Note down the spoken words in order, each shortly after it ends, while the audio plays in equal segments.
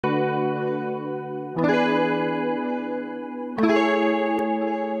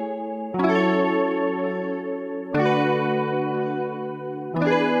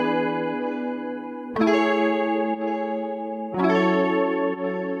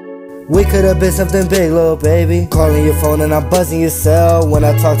We could've been something big, little baby. Calling your phone and I'm buzzing your cell. When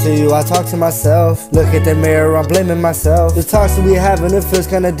I talk to you, I talk to myself. Look at the mirror, I'm blaming myself. The talks that we having, it feels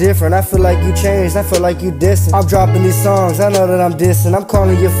kinda different. I feel like you changed, I feel like you distant. I'm dropping these songs, I know that I'm distant. I'm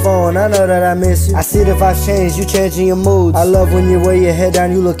calling your phone, I know that I miss you. I see the vibes change, you changing your moods. I love when you wear your head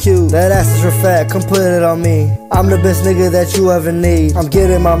down, you look cute. That ass is real fat, come put it on me. I'm the best nigga that you ever need. I'm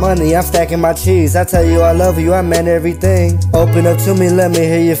getting my money, I'm stacking my cheese. I tell you I love you, I meant everything. Open up to me, let me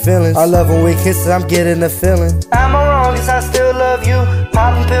hear your feelings. I love when we kiss, I'm getting the feeling. Am I wrong, guess I still love you.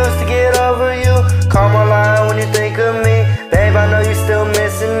 Popping pills to get over you. Call my line when you think of me. Babe, I know you still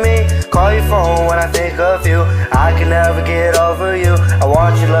missing me. Call your phone when I think of you. I can never get over you. I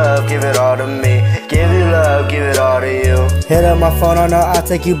want your love, give it all to me. Give you love, give it all to you. Hit up my phone, I know I'll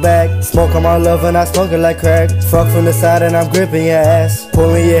take you back. Smoke on my love and I smoke it like crack. Fuck from the side and I'm gripping your ass.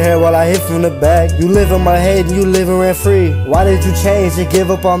 Pulling your hair while I hit from the back. You live in my head and you living rent free. Why did you change and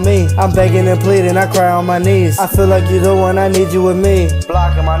give up on me? I'm begging and pleading, I cry on my knees. I feel like you're the one, I need you with me.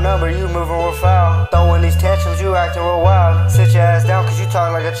 Blocking my number, you moving real foul. Throwing these tantrums, you acting real wild. Sit your ass down cause you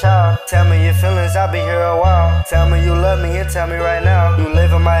talk like a child. Tell me your feelings, I'll be here a while. Tell me you love me and tell me right now. You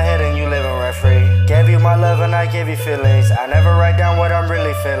live in my head and you living rent free. Gave you my love and I gave you feelings. I never write down what I'm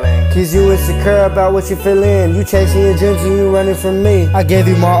really feeling. Cause you insecure about what you feeling. You chasing your dreams and you running from me. I gave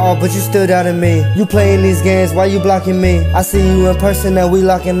you my all but you still doubting me. You playing these games, why you blocking me? I see you in person and we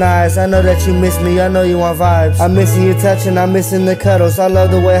locking eyes. I know that you miss me, I know you want vibes. I'm missing your touch and I'm missing the cuddles. I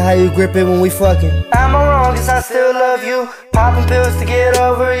love the way how you grip it when we fucking. Am I wrong, guess I still love you. Popping pills to get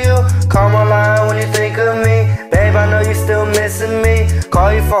over you. Call my line when you think of me. Babe, I know you still missing me.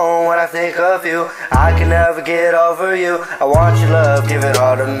 Call your phone when I think of you. I can never get over you. I want your love, give it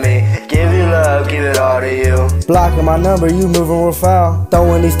all to me. Give you love, give it all to you. Blocking my number, you moving real foul.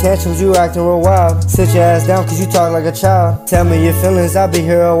 Throwing these tantrums, you acting real wild. Sit your ass down cause you talk like a child. Tell me your feelings, I'll be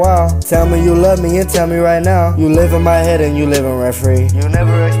here a while. Tell me you love me and tell me right now. You live in my head and you living rent free. You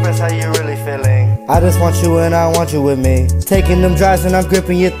never express how you really feeling. I just want you and I want you with me. Taking them drives and I'm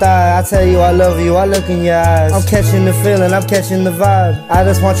gripping your thigh. I tell you I love you, I look in your eyes. I'm catching the feeling, I'm catching the vibe. I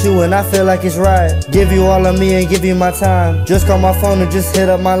just want you and I feel like it's right. Give you all of me and give you my time. Just call my phone and just hit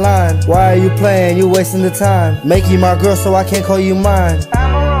up my line. Why are you playing? You wasting the time. Make you my girl so I can't call you mine.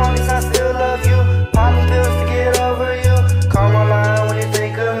 Am I wrong, guess I still love you. Popping pills to get over you. Call my line when you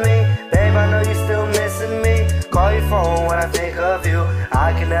think of me. Babe, I know you still missing me. Call your phone when I think of you.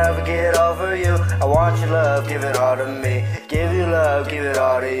 I can never get over you. I want your love, give it all to me. Give you love, give it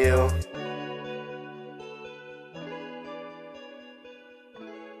all to you.